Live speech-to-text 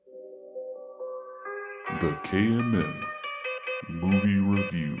The KMM Movie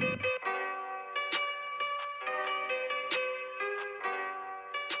Review.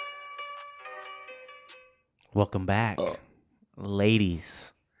 Welcome back,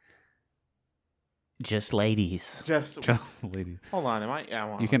 ladies. Just ladies. Just ladies. hold on. Am I? Yeah,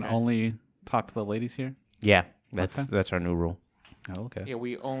 well, You can okay. only talk to the ladies here? Yeah, that's Okay. our new rule. Oh, okay. Yeah,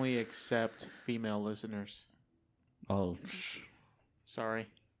 we only accept female listeners. Oh, Sorry.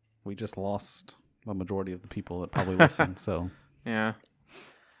 we just lost a majority of the people that probably listen, so Yeah.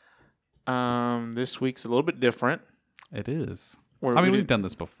 This week's a little bit different. it is. We're- I mean, we we've did- done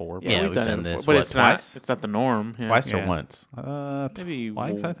this before. But Yeah, we've we've done done it before, this, but what, it's twice? not. It's not the norm. Yeah. Twice or Yeah. once? Maybe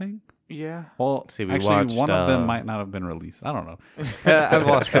twice, I think. Yeah. Well, See, we actually, watched, one of them might not have been released. I don't know. I've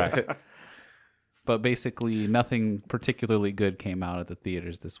lost track. But basically, nothing particularly good came out at the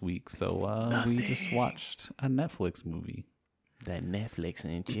theaters this week, so we just watched a Netflix movie, That Netflix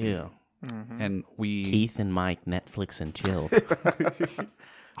and chill. and we Keith and Mike, Netflix and chill.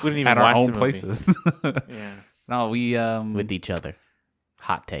 We didn't even at our watch own the movie. places. Yeah. No, we with each other.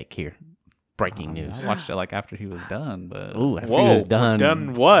 Hot take here. Breaking news. I watched it like after he was done, but Ooh, after Whoa, he was done.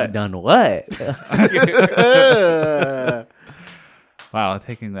 done what? Done what? wow,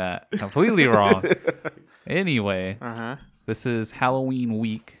 taking that completely wrong. Anyway, Uh-huh. this is Halloween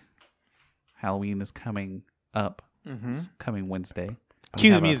week. Halloween is coming up. It's coming Wednesday. We Cue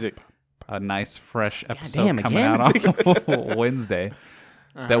the have music. A nice fresh episode damn, coming again? out on Wednesday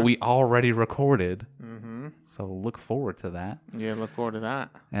that we already recorded. So look forward to that. Yeah, look forward to that.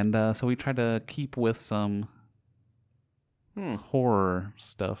 And so we tried to keep with some horror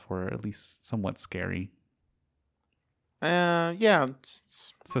stuff, or at least somewhat scary, Yeah.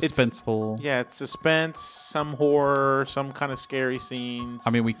 suspenseful. Yeah, it's suspense, some horror, some kind of scary scenes. I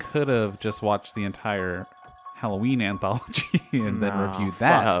mean, we could have just watched the entire Halloween anthology and then No, reviewed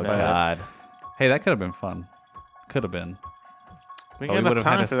that. Oh, but God. hey, that could have been fun. Could have been. we But got we would enough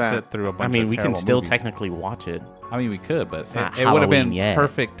have had time to for that. sit through a bunch I mean, of we can terrible still movies. technically watch it. I mean, we could, but not it would have been Halloween yet.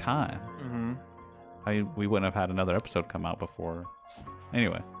 perfect time. Mm-hmm. I mean, we wouldn't have had another episode come out before.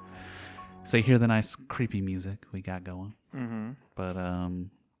 Anyway, so you hear the nice creepy music we got going. Mm-hmm. But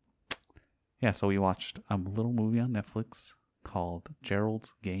yeah. So we watched a little movie on Netflix called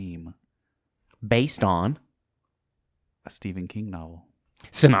Gerald's Game, Based on a Stephen King novel.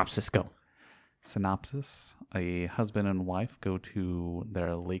 synopsis, go. Synopsis: a husband and wife go to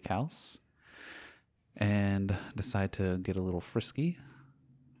their lake house and decide to get a little frisky.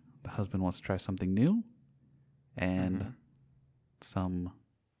 The husband wants to try something new, and some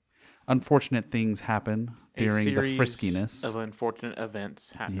unfortunate things happen during the friskiness. of unfortunate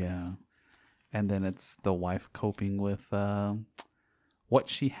events happen. Yeah. And then it's the wife coping with what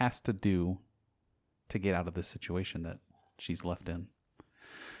she has to do to get out of this situation that she's left in.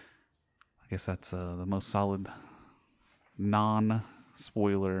 I guess that's the most solid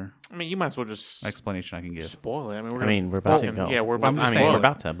non-spoiler I mean, you might as well just explanation I can give. spoil it. I mean, We're about to go. Yeah, we're about I'm to just spoil saying. it. we're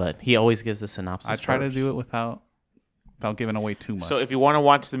about to, but he always gives the synopsis. I try to first. do it without giving away too much. So if you want to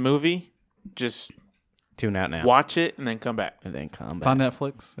watch the movie, just Tune out now. watch it and then come back. And then come it's back. on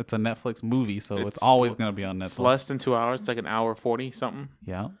Netflix. It's a Netflix movie, so it's It's always going to be on Netflix. It's less than 2 hours. It's like an hour 40 something.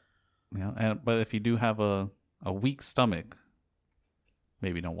 Yeah. Yeah. But if you do have a weak stomach,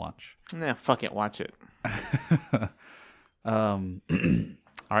 maybe don't watch. Nah, fuck it, watch it. All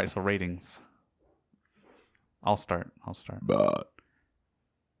right, so ratings. I'll start.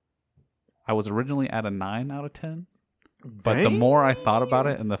 I was originally at a 9 out of 10, but the Dang. more I thought about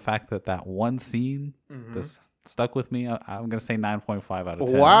it, and the fact that one scene Mm-hmm. just stuck with me, I'm gonna say 9.5 out of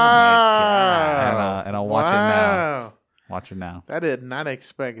 10. Wow. And I'll watch it now. Watch it now. I did not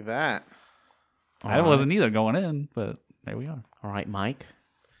expect that. I wasn't either going in, but there we are. All right, Mike.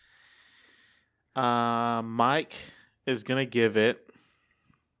 Mike is gonna give it.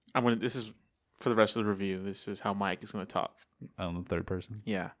 This is for the rest of the review. This is how Mike is gonna talk. The third person.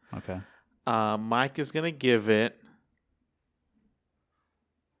 Yeah. Okay. Mike is gonna give it.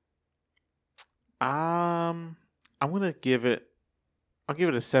 I'm gonna give it. I'll give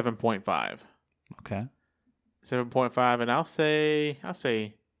it a 7.5. Okay. 7.5, and I'll say.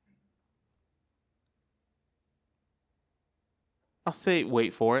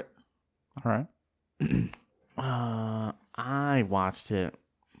 Wait for it. All right. I watched it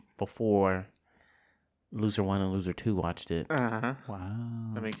before Loser 1 and Loser 2 watched it. Uh-huh.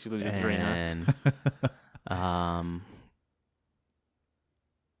 Wow. That makes you lose your 3, huh? And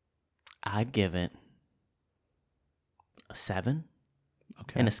I'd give it a 7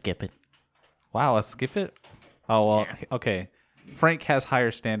 Okay. and a skip it. Wow, let's skip it. Oh well, okay. Frank has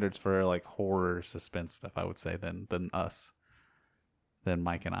higher standards for like horror suspense stuff, I would say, than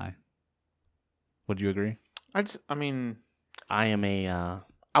Mike and I. Would you agree? I mean, I am a.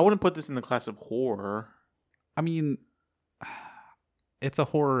 I wouldn't put this in the class of horror. I mean, it's a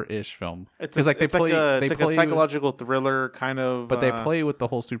horror-ish film. It's 'Cause, like a play psychological thriller kind of. but they play with the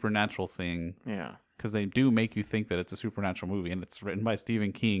whole supernatural thing Yeah. because they do make you think that it's a supernatural movie, and it's written by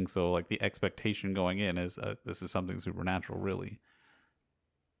Stephen King. So like the expectation going in is this is something supernatural, really.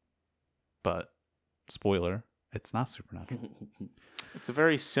 But spoiler, it's not supernatural. It's a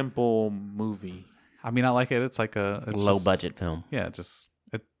very simple movie. I mean, I like it. It's like it's low just- budget film. Yeah, it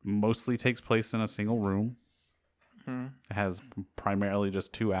mostly takes place in a single room. Mm-hmm. It has primarily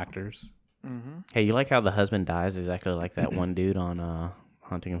just two actors. Mm-hmm. Hey, you like how the husband dies exactly like that one dude on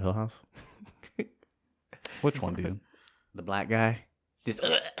Haunting of Hill House? Which one, dude? The black guy. Just.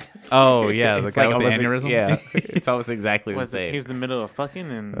 Oh yeah, the It's guy like with the almost- aneurysm. Yeah, it's almost exactly the Was it, same. he was in the middle of fucking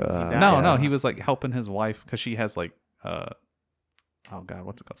and he died? No, he was like helping his wife because she has like oh god,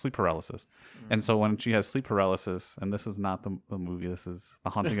 what's it called? Sleep paralysis. And so when she has sleep paralysis, and this is not the movie, this is The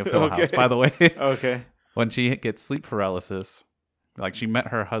Haunting of Hill House, Okay. by the way. Okay. When she gets sleep paralysis, like she met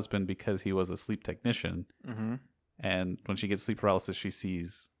her husband because he was a sleep technician, Mm-hmm. and when she gets sleep paralysis, she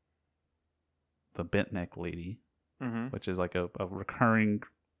sees the bent neck lady, Mm-hmm. which is like a recurring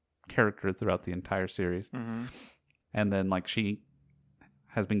character throughout the entire series. Mm-hmm. And then like she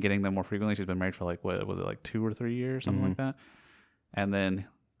has been getting them more frequently. She's been married for like what was it, like 2 or 3 years, something like that. And then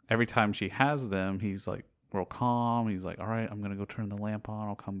every time she has them, he's like real calm. He's like, all right, I'm gonna go turn the lamp on.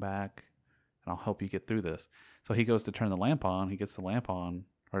 I'll come back and I'll help you get through this. So he goes to turn the lamp on. He gets the lamp on,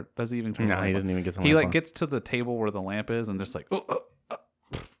 or does he even turn the No, lamp he on? doesn't even get the He lamp like on. gets to the table where the lamp is and just like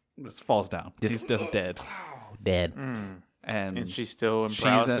just falls down. He's just dead. dead. Mm. And And she's still in she's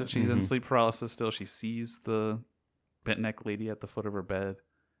paralysis. she's in sleep paralysis still. She sees the bent neck lady at the foot of her bed.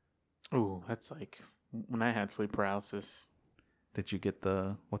 Ooh, that's like when I had sleep paralysis. Did you get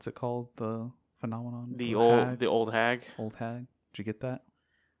the what's it called? The phenomenon? The hag? old hag. Old hag. Did you get that?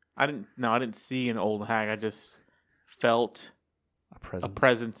 I didn't see an old hag. I just felt A presence. a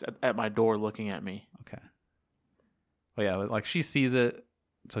presence at my door looking at me. Okay. Well, yeah, like she sees it,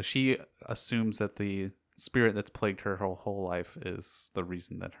 so she assumes that the spirit that's plagued her whole life is the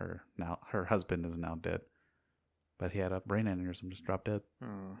reason that her husband is now dead. But he had a brain aneurysm, just dropped dead.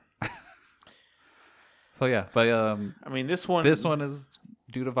 Hmm. So yeah, but I mean, this one is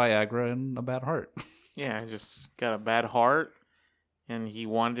due to Viagra and a bad heart. yeah, just got a bad heart, and he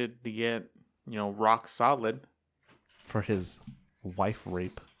wanted to get rock solid For his wife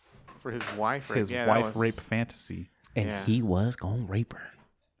rape. for his wife. Right? His Yeah, that wife was- rape fantasy. And Yeah. he was gonna rape her.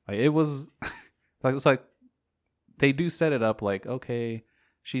 Like, it was like it's like they do set it up like, okay,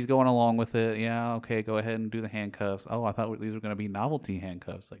 she's going along with it. Yeah, okay, go ahead and do the handcuffs. Oh, I thought these were going to be novelty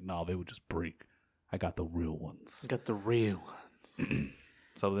handcuffs. Like, no, they would just break. I got the real ones. Got the real.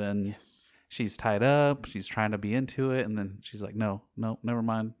 So then Yes. she's tied up. She's trying to be into it, and then she's like, no, never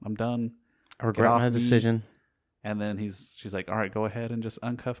mind. I'm done. I regret off my me. decision. And then she's like, all right, go ahead and just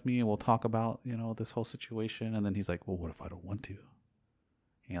uncuff me, and we'll talk about this whole situation. And then he's like, well, what if I don't want to? And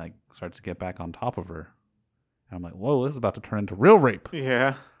he like starts to get back on top of her. And I'm like, whoa, this is about to turn into real rape.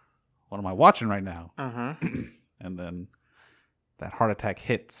 Yeah. What am I watching right now? Uh huh. And then that heart attack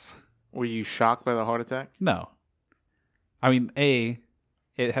hits. Were you shocked by the heart attack? No. I mean,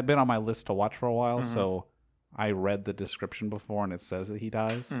 it had been on my list to watch for a while, so I read the description before and it says that he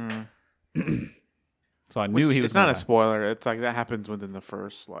dies. So I knew he was It's not gonna a die. spoiler. It's like that happens within the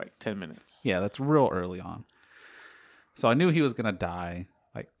first 10 minutes. Yeah, that's real early on. So I knew he was gonna die.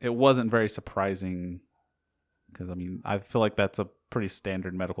 Like, it wasn't very surprising because I mean, I feel like that's a pretty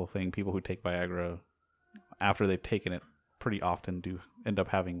standard medical thing. People who take Viagra after they've taken it pretty often do end up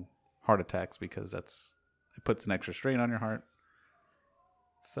having heart attacks because it puts an extra strain on your heart.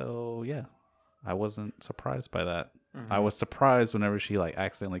 So yeah, I wasn't surprised by that. I was surprised whenever she like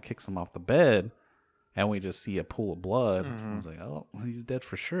accidentally kicks him off the bed and we just see a pool of blood. I was like, oh, he's dead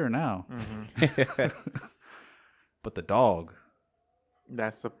for sure now. But the dog,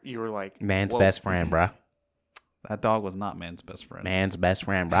 You were like Man's whoa. best friend, bruh. that dog was not man's best friend. Man's best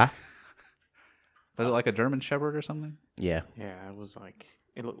friend, bruh. Was it like a German Shepherd or something? Yeah. Yeah, it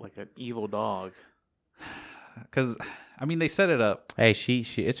looked like an evil dog. Because, I mean, they set it up. Hey, she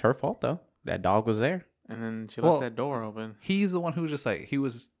it's her fault though. That dog was there. And then she Well- left that door open. He's the one who was just like, he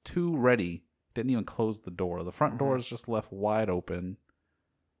was too ready. Didn't even close the door. The front door is just left wide open.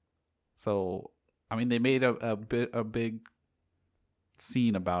 So, I mean, they made a big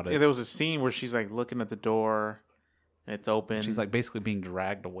scene about it. Yeah, there was a scene where she's like looking at the door, and it's open. She's like basically being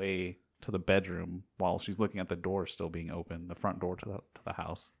dragged away to the bedroom while she's looking at the door still being open, the front door to the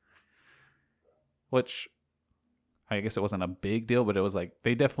house. Which I guess it wasn't a big deal, but it was like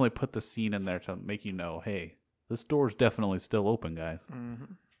they definitely put the scene in there to make you know, hey, this door's definitely still open, guys. Mm-hmm.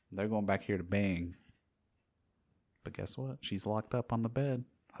 They're going back here to bang. But guess what? She's locked up on the bed.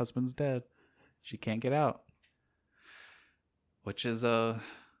 Husband's dead. She can't get out. Which is a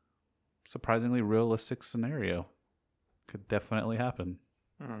surprisingly realistic scenario. Could definitely happen.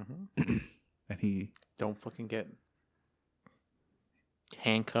 Mm-hmm. And he... Don't fucking get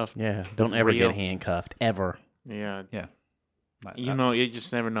handcuffed. Yeah, don't ever Real. get handcuffed ever. Yeah. Yeah. You know, you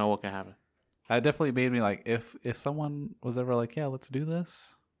just never know what can happen. That definitely made me like, if someone was ever like, yeah, let's do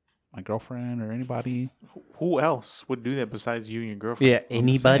this, my girlfriend or anybody. Who else would do that besides you and your girlfriend? Yeah,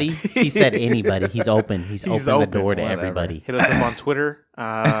 anybody. He said anybody. He's open. He's opened the open, door to whatever. everybody. Hit us up on Twitter.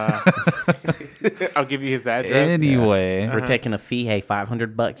 I'll give you his address. Anyway. We're taking a fee. Hey,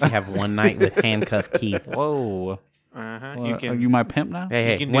 $500. You have one night with handcuffed Keith. Whoa. Uh-huh. Well, You are can. you my pimp now? Hey,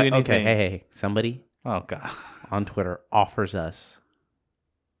 hey, can do what- anything. okay, hey, somebody Oh, God. on Twitter offers us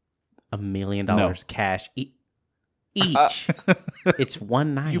 $1 million No. cash each. It's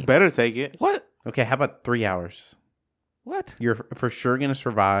one night. You better take it. What? Okay, how about 3 hours? What? You're for sure gonna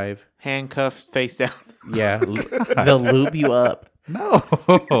survive. Handcuffed, face down. Yeah, they'll lube you up.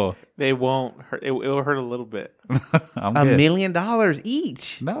 No. They won't hurt. It'll hurt a little bit. I'm $1 good. million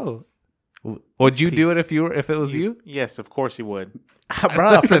each. No. Would you do it if it was you? Yes, of course he would.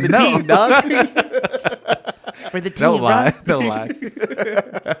 Bro, for the No. team, dog. For the team, Don't lie. bro. Don't lie.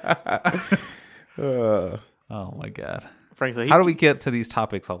 Oh my God. Frank's like, How do we get to these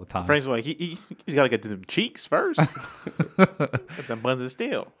topics all the time? Frank's like, he's got to get to them cheeks first. Get them buns of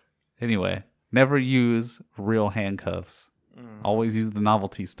steel. Anyway, never use real handcuffs. Always use the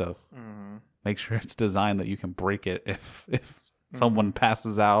novelty stuff. Make sure it's designed that you can break it if someone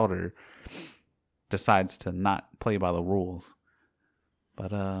passes out or decides to not play by the rules. But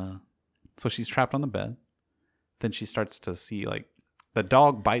so she's trapped on the bed. Then she starts to see like the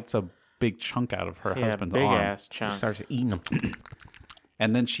dog bites a big chunk out of her Yeah, husband's big arm. ass chunk. He starts eating them.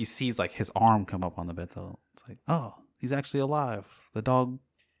 And then she sees like his arm come up on the bed. So it's like, oh, he's actually alive. The dog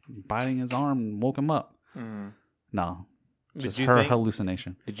biting his arm woke him up. No, just you her think-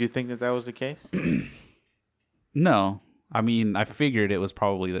 hallucination. Did you think that was the case? No, I mean, I figured it was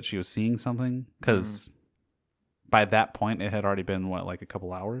probably that she was seeing something because by that point it had already been like a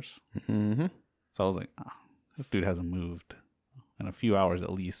couple hours. Mm-hmm. So I was like, oh, this dude hasn't moved in a few hours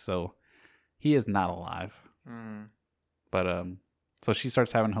at least. So he is not alive. But so she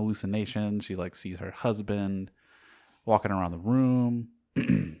starts having hallucinations. She like sees her husband walking around the room.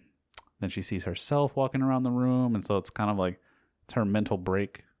 Then she sees herself walking around the room, and so it's kind of like it's her mental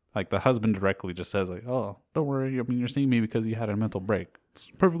break. Like the husband directly just says like, "Oh, don't worry. I mean, you're seeing me because you had a mental break.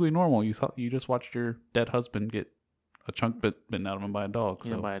 It's perfectly normal. You thought you just watched your dead husband get a chunk bitten out of him by a dog.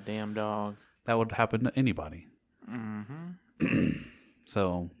 Yeah, So by a damn dog. that would happen to anybody."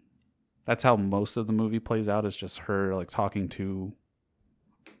 So that's how most of the movie plays out. Is just her like talking to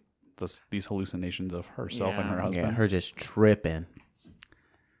these hallucinations of herself and her Yeah. husband. Yeah, her just tripping.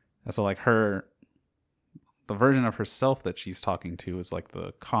 And so like the version of herself that she's talking to is like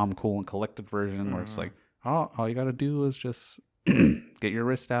the calm, cool, and collected version where it's like, oh, all you got to do is just get your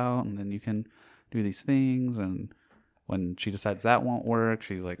wrist out and then you can do these things. And when she decides that won't work,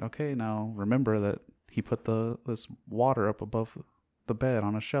 she's like, okay, now remember that he put this water up above the bed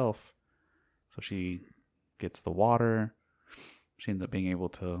on a shelf. So she gets the water. She ends up being able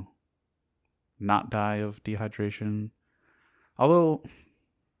to not die of dehydration. Although,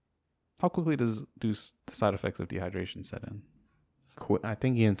 how quickly do the side effects of dehydration set in? I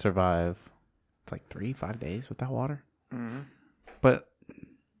think you can survive. It's like 3-5 days without water. But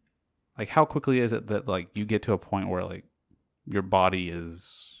like, how quickly is it that like you get to a point where like your body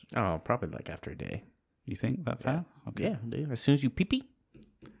is? Oh, probably like after a day. You think that fast? Okay. Yeah, dude. As soon as you pee pee.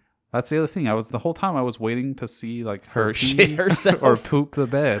 That's the other thing. The whole time I was waiting to see like her Her pee shit herself. or poop the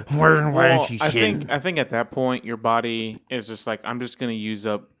bed. Where Well, I think at that point your body is just like, I'm just gonna use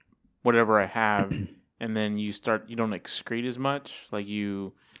up whatever I have, and then you don't excrete as much. Like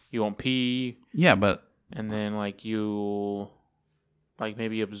you won't pee, Yeah, but and then like you like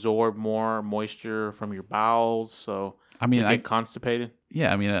maybe absorb more moisture from your bowels, so I mean, you get constipated.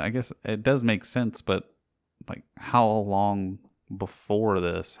 yeah, I mean, I guess it does make sense. But like, how long before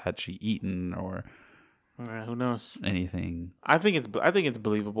this had she eaten or Who knows? anything? I think it's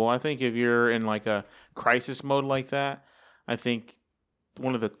believable. I think if you're in like a crisis mode like that, I think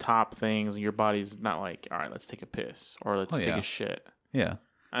one of the top things your body's not like, all right, let's take a piss or let's take yeah. a shit. Yeah,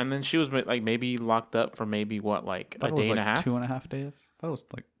 And then she was like maybe locked up for maybe what, like I thought a it was day and like a half. 2.5 days. I thought it was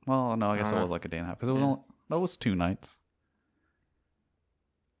like, well, no, I guess it know. was like a day and a half because it was Yeah. only, that was 2 nights.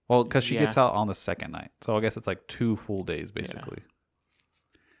 Well, because she Yeah. gets out on the second night, so I guess it's like 2 full days basically.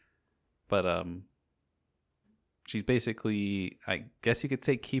 But she's basically, I guess you could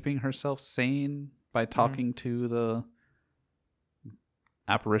say, keeping herself sane by talking to the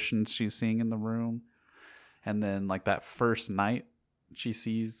apparitions she's seeing in the room. And then, like, that first night, she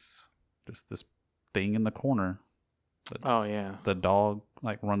sees just this thing in the corner. Oh yeah. The dog,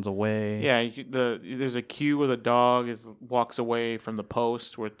 like, runs away. Yeah, there's a cue where the dog walks away from the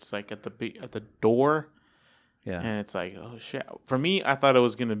post where it's like at the door, Yeah. and it's like, oh shit. For me, I thought it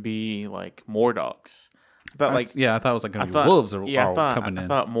was gonna be like more dogs. I thought I thought it was like going to be wolves are coming I in.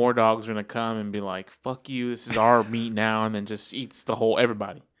 thought more dogs were gonna come and be like, "Fuck you, this is our meat now," and then just eats the whole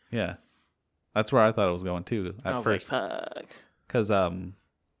everybody. Yeah. That's where I thought it was going too I at was first. like, "Fuck." Because,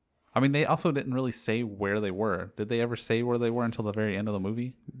 I mean, they also didn't really say where they were. Did they ever say where they were until the very end of the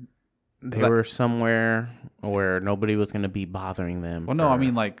movie? They were somewhere where nobody was going to be bothering them. Well, no, I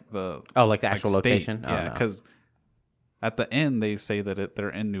mean, like the like the actual state. location. Yeah, because at the end they say that they're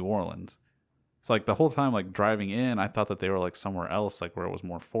in New Orleans. So like the whole time, like driving in, I thought that they were like somewhere else, like where it was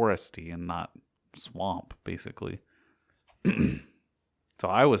more foresty and not swamp, basically. So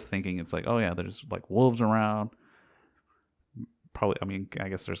I was thinking it's like, oh yeah, there's like wolves around. Probably, I mean, I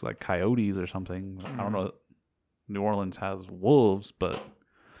guess there's like coyotes or something. I don't know. New Orleans has wolves, but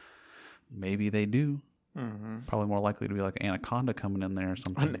maybe they do. Mm-hmm. Probably more likely to be like an anaconda coming in there or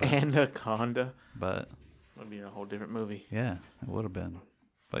something. An anaconda But would be a whole different movie. yeah, it would have been.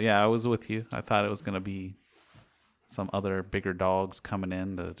 But yeah, I was with you. I thought it was going to be some other bigger dogs coming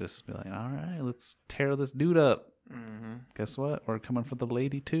in to just be like, all right, let's tear this dude up. Mm-hmm. Guess what? We're coming for the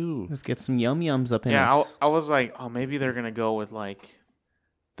lady too. let's get some yums up in Yeah, us. I was like, oh, maybe they're gonna go with like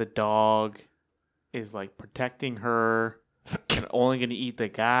the dog is like protecting her and only gonna eat the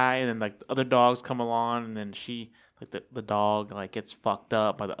guy, and then like the other dogs come along, and then she like the dog like gets fucked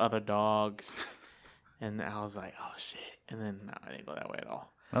up by the other dogs, and I was like, oh shit, and then no, I didn't go that way at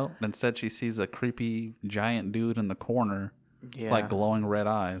all. Well, instead she sees a creepy giant dude in the corner Yeah, with like glowing red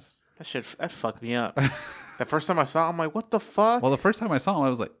eyes. that fucked me up. The first time I saw him, I'm like, what the fuck? Well, the first time I saw him, I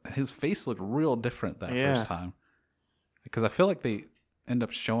was like, his face looked real different that Yeah. first time. Because I feel like they end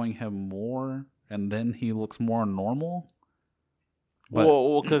up showing him more, and then he looks more normal. But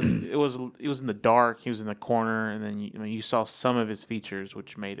Well, because it was in the dark. He was in the corner, and then you saw some of his features,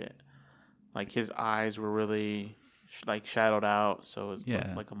 which made it like his eyes were really like shadowed out, so it was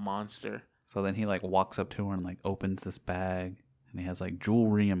Yeah. like a monster. so then he like walks up to her and like opens this bag, and he has like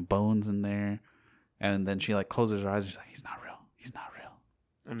jewelry and bones in there. And then she like closes her eyes and she's like, he's not real. He's not real.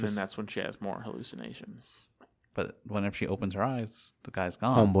 And Just- then that's when she has more hallucinations. But whenever she opens her eyes, the guy's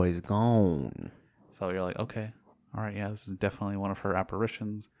gone. Homeboy's gone. So you're like, okay, all right, yeah, this is definitely one of her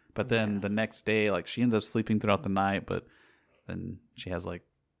apparitions. But then the next day, like she ends up sleeping throughout the night, but then she has like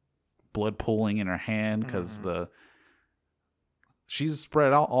blood pooling in her hand because she's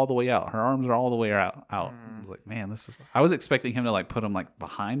spread out all the way out. Her arms are all the way out. I was like, man, I was expecting him to like put them like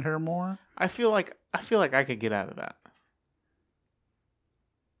behind her more. I feel like I could get out of that,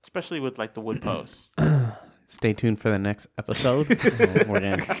 especially with like the wood posts. Stay tuned for the next episode. We're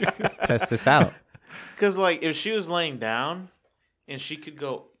going to test this out. Because like if she was laying down and she could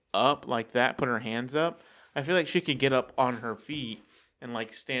go up like that, put her hands up, I feel like she could get up on her feet and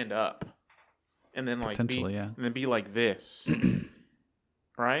like stand up, and then like Potentially, yeah. and then be like this,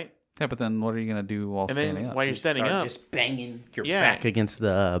 right? Yeah, but then what are you gonna do while And standing then up? while you're standing Start up, just banging your Yeah. back against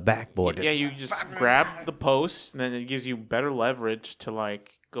the backboard. yeah, you just grab the post, and then it gives you better leverage to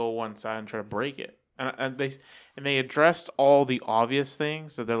like go one side and try to break it. And they addressed all the obvious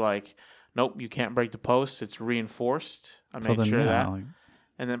things. So they're like, nope, you can't break the post. It's reinforced. I made sure of that. like,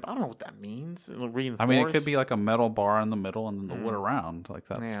 And then I don't know what that means. It'll reinforce. I mean, it could be like a metal bar in the middle and then the wood around. Like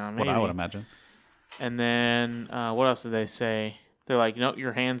that's Yeah, what I would maybe. imagine. And then what else did they say? They're like, nope,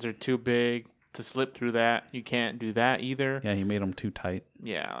 your hands are too big to slip through that. You can't do that either. Yeah, he made them too tight.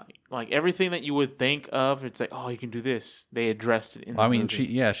 Yeah, like everything that you would think of, it's like, oh, you can do this. They addressed it in the I mean,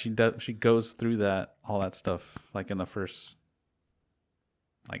 movie. she does. She goes through all that stuff like in the first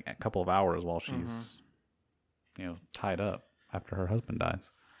like a couple of hours while she's tied up after her husband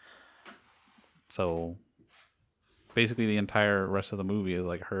dies. So basically, the entire rest of the movie is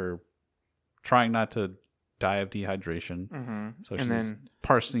like her trying not to die of dehydration. Mm-hmm. So And she's then-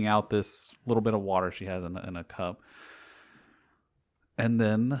 parsing out this little bit of water she has in a cup. And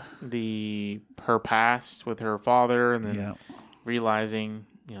then, her past with her father, and then yeah, realizing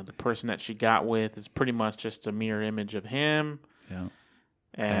the person that she got with is pretty much just a mirror image of him. yeah.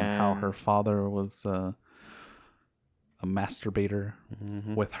 And And how her father was a masturbator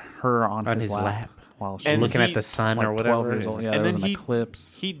with her on his lap while she's And looking he- at the sun like or 12 whatever. years old. Yeah, And there then was an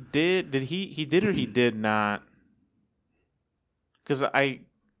eclipse. He did or he did not? Because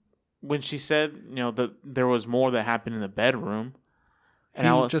when she said, that there was more that happened in the bedroom, and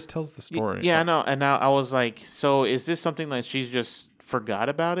He I was, just tells the story. Yeah, I know. And now I was like, so is this something that she's just forgot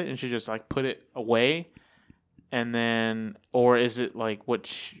about it and she just like put it away, and then, or is it like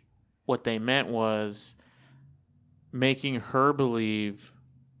what they meant was making her believe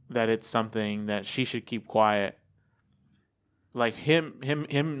that it's something that she should keep quiet, like him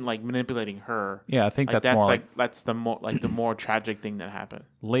like manipulating her. Yeah, I think Like that's more like that's the more tragic thing that happened.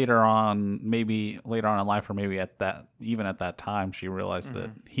 later on, maybe later on in life, or maybe at that time, she realized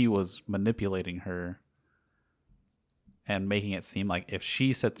that he was manipulating her and making it seem like if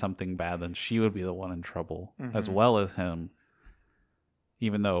she said something bad, then she would be the one in trouble, as well as him,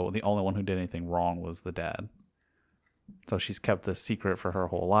 even though the only one who did anything wrong was the dad. So she's kept this secret for her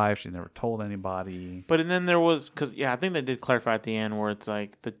whole life. She's never told anybody. But and then there was, I think they did clarify at the end where it's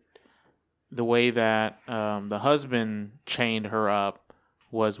like the way that the husband chained her up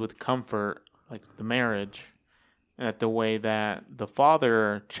was with comfort, like the marriage, and that the way that the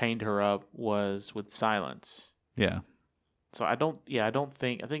father chained her up was with silence. Yeah. So I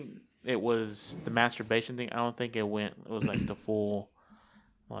think it was the masturbation thing. I don't think it was like the full,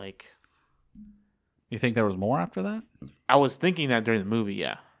 like. You think there was more after that? I was thinking that during the movie,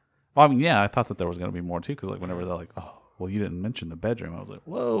 yeah. Well, I mean, yeah, I thought that there was going to be more too, because like whenever they're like, "Oh, well, you didn't mention the bedroom," I was like,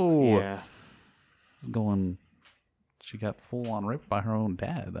 "Whoa, Yeah. It's going." She got full on raped by her own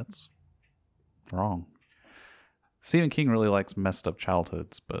dad. That's wrong. Stephen King really likes messed up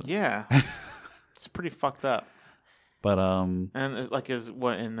childhoods, but Yeah. It's pretty fucked up. and And is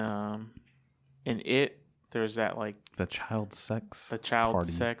what in It, there's that like the child sex, the child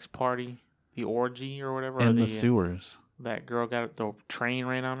party sex party, the orgy or whatever. or in the sewers. That girl got the train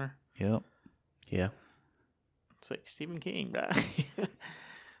ran on her. Yep. Yeah. It's like Stephen King, bro.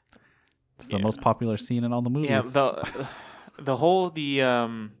 It's the most popular scene in all the movies. Yeah, the whole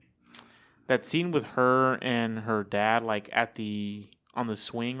that scene with her and her dad, like on the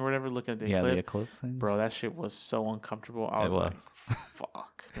swing or whatever, looking at the eclipse. the eclipse thing. Bro, that shit was so uncomfortable. I was, like,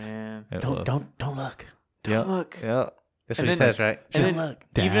 fuck, man. Don't look. Yeah. Look. Yeah. That's And what he then- says, right? And Don't then look.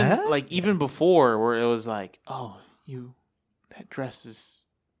 Dad? even before where it was like, oh, that dress is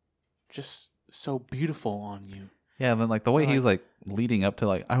just so beautiful on you. Yeah, and then like the way Like- he's like leading up to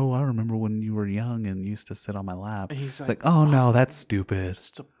like, oh, I remember when you were young and used to sit on my lap. And he's It's like, oh no, that's stupid.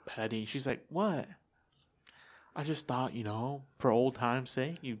 It's so petty. She's like, what? I just thought, for old times'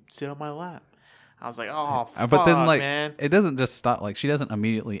 sake, you'd sit on my lap. I was like, oh, fuck, But then like man. it doesn't just stop. Like she doesn't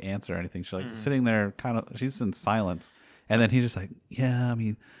immediately answer anything. She's like sitting there, kind of. She's in silence, and then he's just like, yeah, I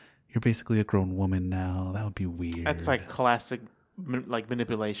mean, you're basically a grown woman now. That would be weird. That's like classic,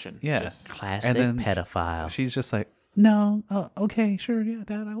 manipulation. Yeah. Just- Classic then pedophile. She's just like, no, okay, sure, yeah,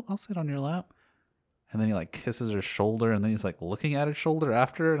 Dad, I'll sit on your lap. And then he like kisses her shoulder, and then he's like looking at her shoulder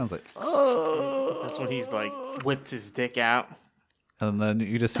after, and I was like, oh. That's when he's like whipped his dick out. And then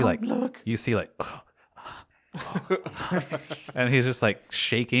you just see like, you see like, and he's just like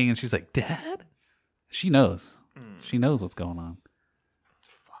shaking, and she's like, Dad? She knows. She knows what's going on.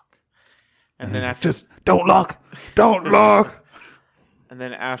 And then he's like, after, just don't look. Don't look. and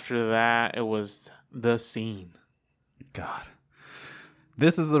then after that, it was the scene. God.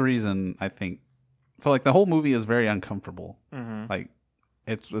 This is the reason I think. So like the whole movie is very uncomfortable. Like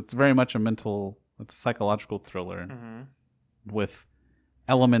it's very much it's a psychological thriller with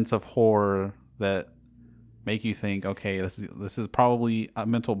elements of horror that make you think, okay, this is probably a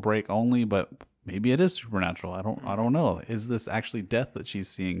mental break only, but maybe it is supernatural. I don't know. Is this actually death that she's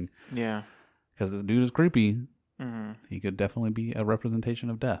seeing? Yeah. Because this dude is creepy. He could definitely be a representation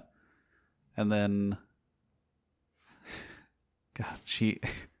of death. And then, God, she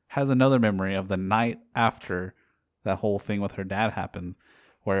has another memory of the night after that whole thing with her dad happened,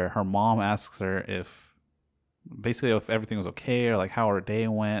 where her mom asks her if everything was okay or like how her day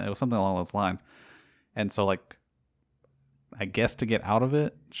went. It was something along those lines. And so like, I guess to get out of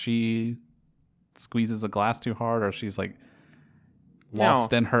it, she squeezes a glass too hard, or she's like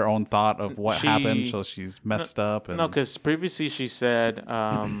lost in her own thought of what happened. So she's messed up. And No, because previously she said,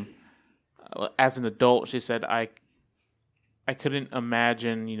 as an adult, she said, I couldn't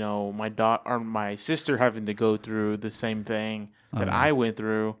imagine, my daughter or my sister having to go through the same thing that I went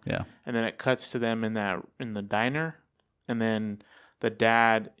through. yeah. And then it cuts to them in the diner, and then the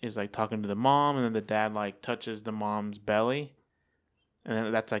dad is like talking to the mom, and then the dad like touches the mom's belly, and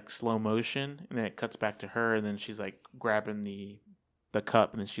then that's like slow motion, and then it cuts back to her, and then she's like grabbing the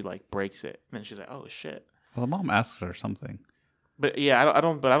cup, and then she like breaks it, and then she's like, oh shit. Well, the mom asks her something. But yeah, I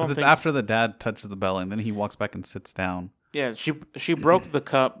don't Because think it's after the dad touches the belly, and then he walks back and sits down. Yeah, she broke the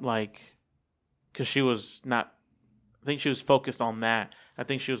cup like because she was not. I think she was focused on that. I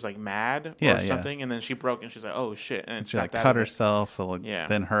think she was like mad or something, and then she broke and she's like, "Oh shit!" And She like cut herself. So like, Yeah.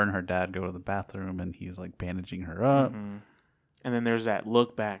 then her and her dad go to the bathroom, and he's like bandaging her up. Mm-hmm. And then there's that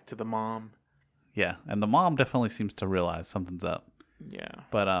look back to the mom. Yeah, and the mom definitely seems to realize something's up. Yeah,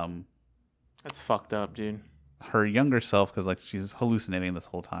 But that's fucked up, dude. her younger self, because like she's hallucinating this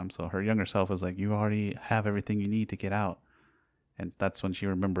whole time, so her younger self is like, you already have everything you need to get out. And that's when she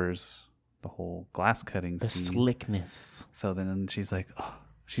remembers the whole glass cutting The scene. slickness. So then she's like, oh.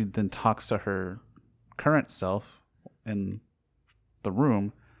 She then talks to her current self in the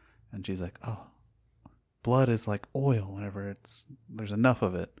room, and she's like, oh, blood is like oil whenever there's enough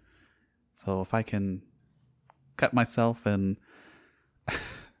of it. So if I can cut myself and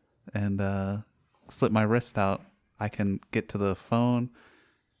slip my wrist out, I can get to the phone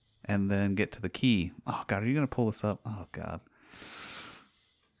and then get to the key. Oh God, are you gonna pull this up? Oh God.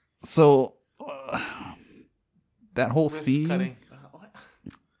 So that whole scene, Cutting.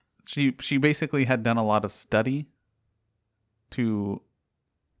 she basically had done a lot of study to.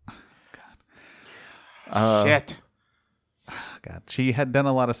 Shit. God, she had done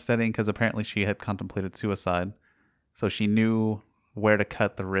a lot of studying because apparently she had contemplated suicide, so she knew where to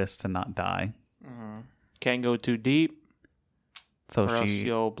cut the wrist to not die. Can't go too deep, So or else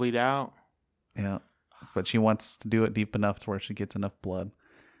you'll bleed out. Yeah, but she wants to do it deep enough to where she gets enough blood.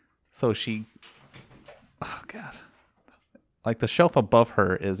 So she, oh God, like the shelf above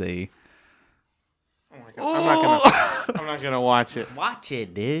her is a. Oh my God. I'm not gonna watch it. Watch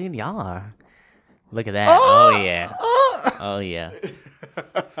it, dude. Y'all are. Look at that. Oh, yeah. Oh, yeah.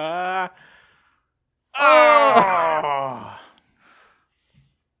 Oh.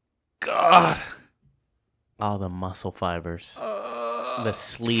 God. All the muscle fibers. The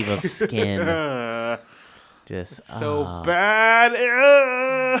sleeve of skin. Just So ah. bad.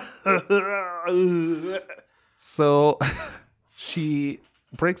 So she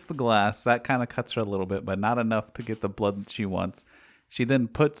breaks the glass. That kind of cuts her a little bit, but not enough to get the blood that she wants. She then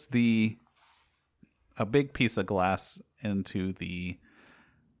puts a big piece of glass into the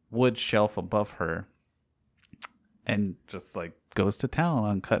wood shelf above her and just like goes to town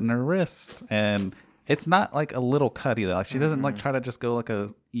on cutting her wrist. And it's not like a little cut either. Like she doesn't like try to just go like a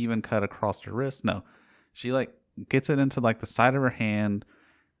even cut across her wrist. No, she like gets it into like the side of her hand,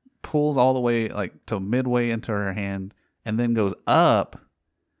 pulls all the way like to midway into her hand, and then goes up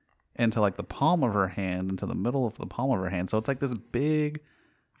into like the palm of her hand, into the middle of the palm of her hand. So it's like this big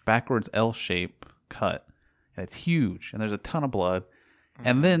backwards L shape cut, and it's huge, and there's a ton of blood.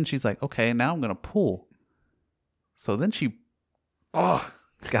 And then she's like, okay, now I'm gonna pull. So then she, oh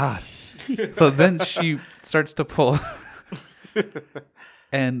God. So then she starts to pull,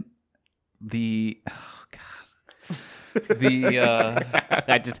 and oh God,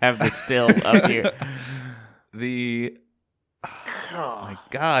 I just have this still up here. Oh my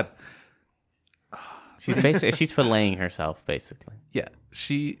God. She's filleting herself, basically. Yeah,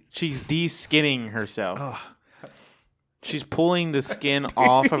 She's de-skinning herself. She's pulling the skin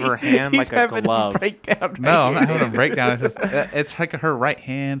off of her hand like a glove. Breakdown. no, I'm not having a breakdown. It's like her right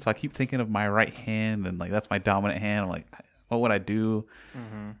hand. So I keep thinking of my right hand, and like that's my dominant hand. I'm like, what would I do?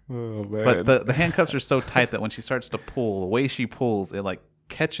 Oh, man. But the handcuffs are so tight that when she starts to pull, the way she pulls, it like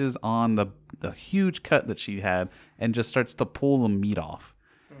catches on the huge cut that she had and just starts to pull the meat off.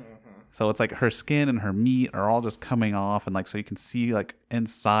 So it's like her skin and her meat are all just coming off, and like so you can see like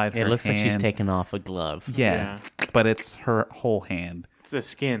inside her It looks like she's hand. taking off a glove. Yeah, but it's her whole hand. It's the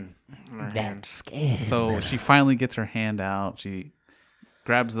skin on her That hand. skin. So she finally gets her hand out. She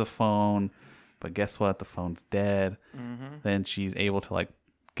grabs the phone, but guess what? The phone's dead. Then she's able to like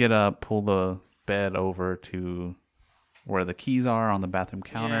get up, pull the bed over to where the keys are on the bathroom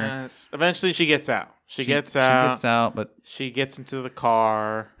counter. Yes. Eventually, she gets out. She gets She out. gets out, but She gets into the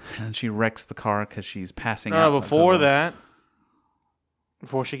car. and she wrecks the car because she's passing out. No, before that,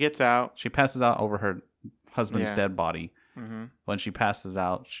 before she gets out, She passes out over her husband's Yeah. dead body. When she passes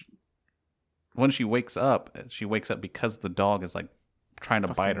out, when she wakes up because the dog is like trying to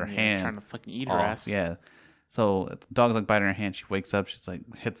bite her hand. trying to fucking eat her off. ass. Yeah. So the dog's like biting her hand. She wakes up. She's like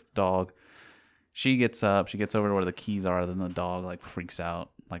hits the dog. She gets up. She gets over to where the keys are. Then the dog like freaks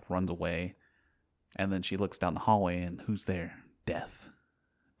out, like runs away. And then she looks down the hallway, and who's there? Death.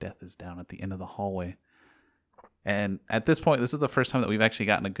 Death is down at the end of the hallway. And at this point, this is the first time that we've actually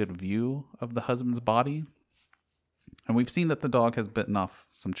gotten a good view of the husband's body. And we've seen that the dog has bitten off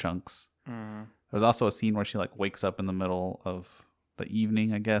some chunks. There's also a scene where she like wakes up in the middle of the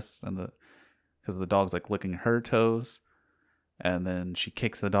evening, I guess, and because the dog's like licking her toes, and then she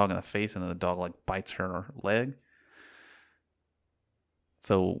kicks the dog in the face, and then the dog like bites her leg.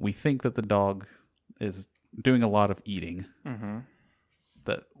 So we think that the dog is doing a lot of eating. Mm-hmm.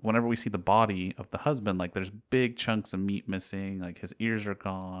 That whenever we see the body of the husband, like there's big chunks of meat missing, like his ears are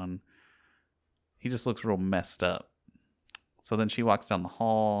gone. He just looks real messed up. So then she walks down the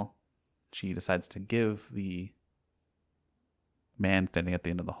hall. She decides to give the man standing at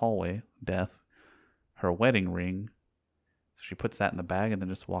the end of the hallway, Death, her wedding ring. So she puts that in the bag and then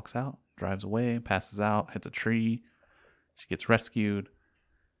just walks out, drives away, passes out, hits a tree. She gets rescued.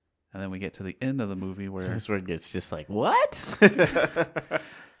 And then we get to the end of the movie where That's where it's just like, what?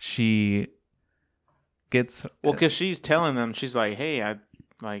 she gets Well, because she's telling them, she's like, "Hey, I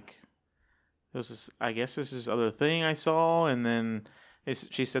I guess this is other thing I saw," and then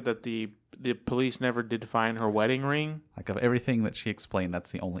she said that the police never did find her wedding ring. like of everything that she explained,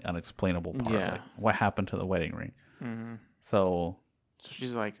 that's the only unexplainable part. Yeah. Like, what happened to the wedding ring? Mm-hmm. So So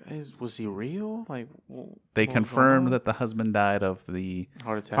she's like, "Was he real? Like, they what was going confirmed on?" that the husband died of the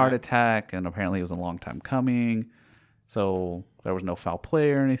heart heart attack, and apparently it was a long time coming. So there was no foul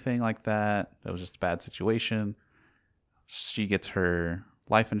play or anything like that. It was just a bad situation. She gets her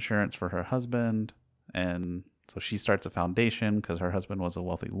life insurance for her husband, and so she starts a foundation because her husband was a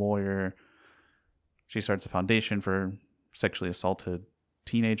wealthy lawyer. She starts a foundation for sexually assaulted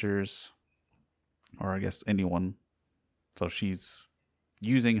teenagers, or I guess anyone. So she's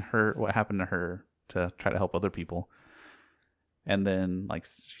using what happened to her to try to help other people. And then, like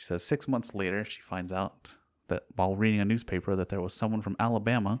she says, 6 months later, she finds out that while reading a newspaper that there was someone from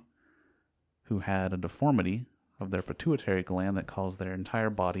Alabama who had a deformity of their pituitary gland that caused their entire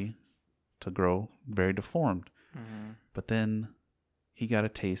body to grow very deformed. Mm-hmm. But then he got a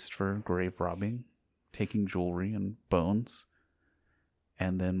taste for grave robbing, taking jewelry and bones,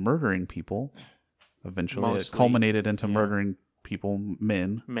 and then murdering people. Eventually, it Mostly, culminated into yeah. murdering people,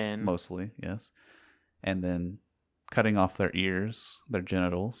 men, Men. mostly, yes. And then cutting off their ears, their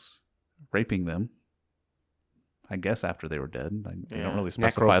genitals, raping them. I guess after they were dead. They don't Yeah. really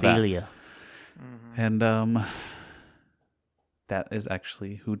specify that. Necrophilia. Mm-hmm. And that is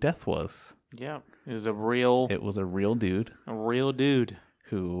actually who Death was. Yeah, it was a real dude dude.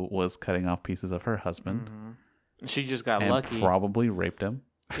 who was cutting off pieces of her husband Mm-hmm. She just got and lucky. probably raped him.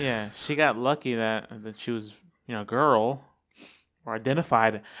 Yeah, she got lucky that she was, a girl, or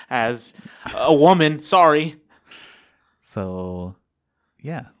identified as a woman. Sorry. So,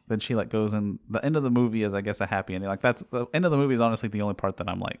 yeah. Then she goes in. The end of the movie is, I guess, a happy ending. Like that's the end of the movie is honestly the only part that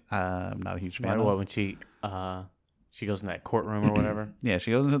I'm like, I'm not a huge fan Right, of. what, when she goes in that courtroom or whatever? Yeah,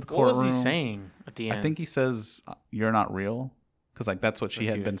 she goes into the What courtroom. was he saying at the end? I think he says, "You're not real," because that's what she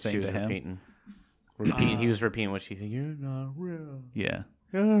had been saying was to him. Repeating. He was repeating what she said. You're not real. Yeah.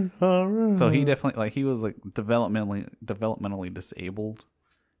 You're not real. So he definitely he was developmentally disabled,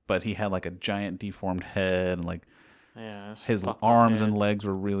 but he had a giant deformed head and yeah, it's his fucked up arms head. and legs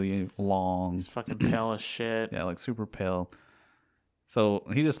were really long. He's fucking pale as shit. Yeah, super pale. So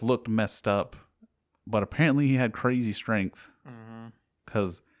he just looked messed up, but apparently he had crazy strength Mm-hmm.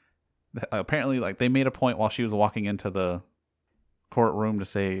 because apparently they made a point while she was walking into the courtroom to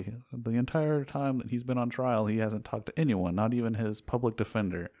say the entire time that he's been on trial he hasn't talked to anyone, not even his public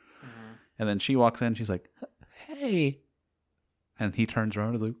defender. Mm-hmm. And then she walks in, she's like, "Hey," and he turns around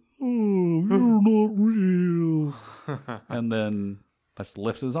and is like, "Oh, you're not real." And then just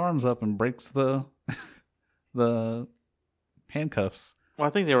lifts his arms up and breaks the handcuffs. Well,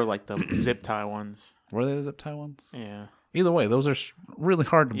 I think they were like the zip tie ones. Were they the zip tie ones? Yeah. Either way, those are really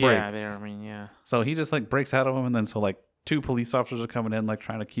hard to break. Yeah, they are. I mean, yeah. So he just breaks out of them, and then two police officers are coming in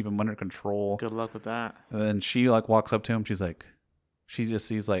trying to keep him under control. Good luck with that. And then she walks up to him. She's like, she just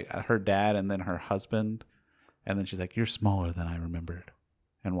sees her dad and then her husband, and then she's like, "You're smaller than I remembered,"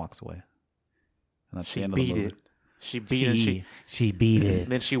 and walks away. And that's She the end of the beat movie. it. She beat it. She beat it.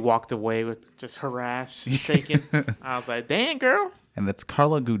 Then she walked away with just her ass shaking. I was like, "Damn, girl, And it's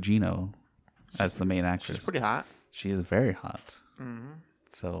Carla Gugino as the main actress. she's pretty hot." She is very hot. Mm-hmm.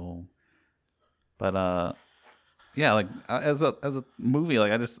 So, but yeah, as a movie,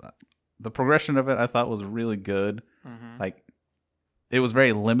 the progression of it I thought was really good. Mm-hmm. It was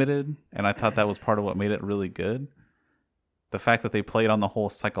very limited, and I thought that was part of what made it really good. The fact that they played on the whole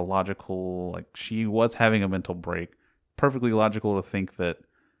psychological, she was having a mental break, perfectly logical to think that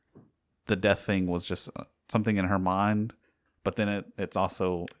the death thing was just something in her mind, but then it's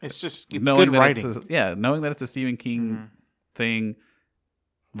also It's knowing good that writing. knowing that it's a Stephen King thing,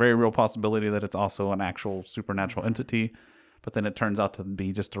 very real possibility that it's also an actual supernatural entity, but then it turns out to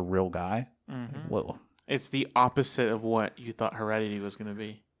be just a real guy. Mm-hmm. Whoa. It's the opposite of what you thought Heredity was going to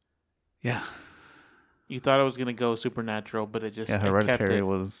be. Yeah. You thought it was gonna go supernatural, but it just Yeah, it kept Hereditary it.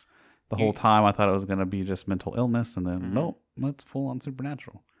 was the whole time. I thought it was gonna be just mental illness, and then Mhm. nope, it's full on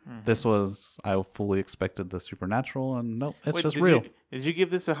supernatural. Mhm. This was I fully expected the supernatural, and nope, it's Wait, just did real. Did you give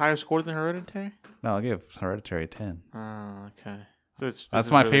this a higher score than Hereditary? No, I gave Hereditary a 10. Oh, okay. So That's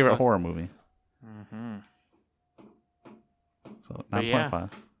my favorite horror movie. Mm-hmm. So But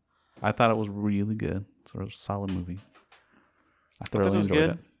 9.5. I thought it was really good. So it was a solid movie. I I thought thoroughly it was enjoyed good.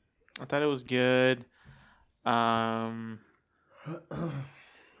 it. I thought it was good.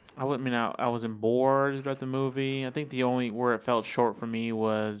 I wasn't bored throughout the movie. I think the only where it felt short for me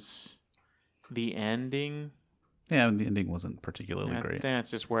was the ending. Yeah, and the ending wasn't particularly I great. think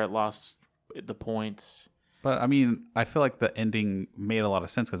that's just where it lost the points. But I mean, I feel like the ending made a lot of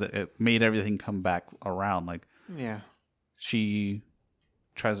sense because it made everything come back around. Like Yeah. she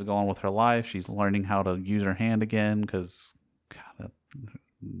tries to go on with her life. She's learning how to use her hand again because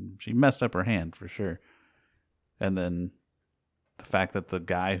she messed up her hand for sure. And then the fact that the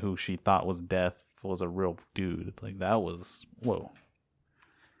guy who she thought was death was a real dude, like that was whoa.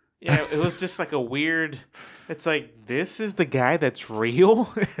 Yeah, it was just like a weird. It's like, this is the guy that's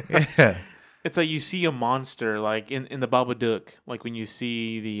real. Yeah, It's like you see a monster, like in the Babadook, like when you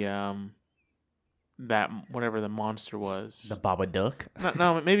see the that whatever the monster was. The Babadook.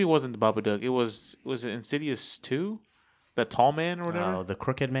 No, maybe it wasn't the Babadook. Was it Insidious 2? The tall man or whatever. Oh, the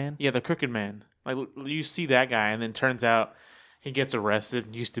Crooked Man. Yeah, the crooked man. Like you see that guy, and then turns out he gets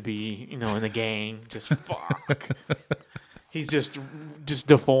arrested. Used to be, in the gang. Just fuck. He's just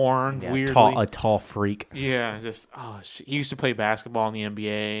deformed, Yeah, weirdly. a tall freak. Yeah, just he used to play basketball in the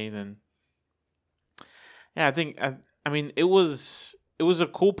NBA. Then, yeah, I mean, it was a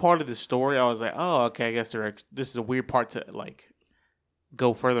cool part of the story. I was like, oh, okay, I guess this is a weird part to like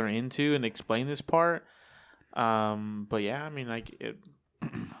go further into and explain this part. But yeah, I mean, like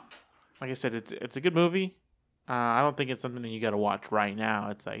I said, it's a good movie. I don't think it's something that you got to watch right now.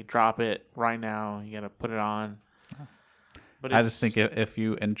 It's like drop it right now. You got to put it on. But I just think if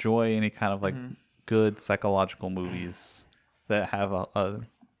you enjoy any kind of like good psychological movies that have a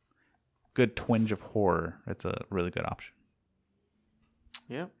good twinge of horror, it's a really good option.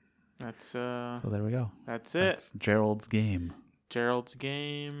 Yep, that's So there we go. that's it. That's Gerald's Game. Gerald's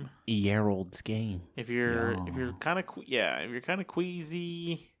Game. Gerald's Game. If you're kind of if you're kind of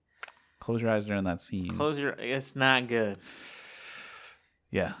queasy, Close your eyes during that scene. close your. It's not good.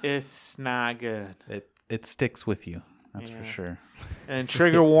 Yeah, It's not good. it sticks with you. That's Yeah. for sure. And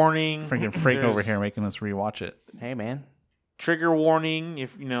trigger warning. Freaking Frank over there's here making us rewatch it. Hey, man. Trigger warning.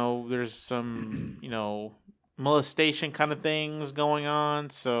 If there's some molestation kind of things going on.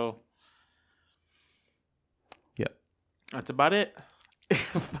 So Yep. that's about it.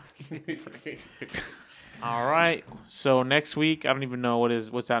 All right. So next week, I don't even know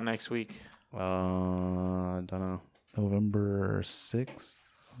what's out next week. I don't know. November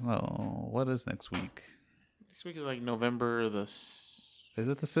 6th. Oh, what is next week? Next week is like November the Is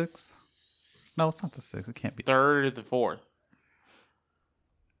it the 6th? No, it's not the 6th. It can't be. 3rd or the 4th.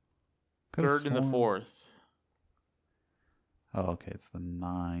 Could've 3rd and the sworn- 4th. Oh, okay. It's the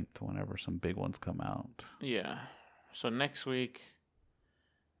 9th whenever some big ones come out. Yeah. So next week.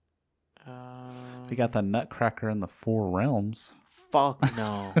 We got the Nutcracker and the Four Realms. Fuck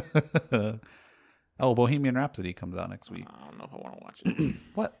no. Oh, Bohemian Rhapsody comes out next week. I don't know if I want to watch it.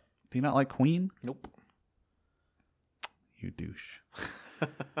 What? Do you not like Queen? Nope. You douche.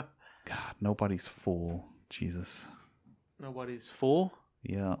 God, nobody's fool. Jesus. Nobody's full?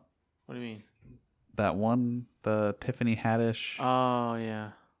 Yeah. What do you mean? That one, the Tiffany Haddish, Oh, yeah.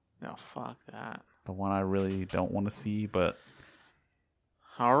 No, fuck that. the one I really don't want to see, but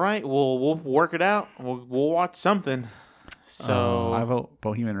All right. We'll work it out. We'll watch something. So I vote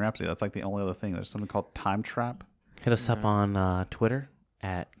Bohemian Rhapsody. That's like the only other thing. There's something called Time Trap. Hit us up on Twitter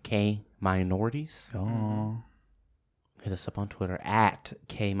at KMinorities. Oh. Hit us up on Twitter at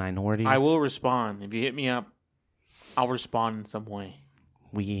KMinorities. I will respond. If you hit me up, I'll respond in some way.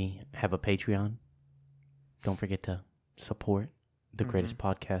 We have a Patreon. Don't forget to support the greatest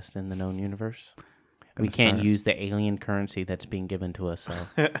podcast in the known universe. We Gonna can't start- use the alien currency that's being given to us.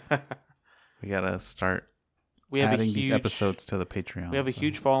 So We gotta start We have adding a huge, these episodes to the Patreon. We have a so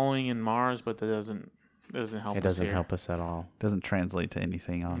huge following in Mars, but that doesn't help. it doesn't us here. help us at all. doesn't translate to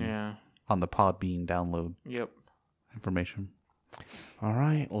anything on Yeah. on the Podbean download Yep. information. All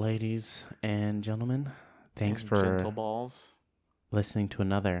right, ladies and gentlemen, thanks And for gentle balls. listening to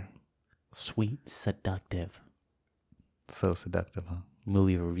another sweet, seductive So seductive, huh?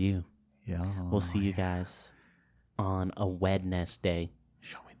 movie review. Yeah. We'll see you guys on a Wednesday.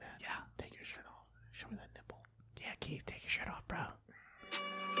 Show me that. Yeah. Take your shirt off. Show me that nipple. Yeah, Keith, take your shirt off, bro.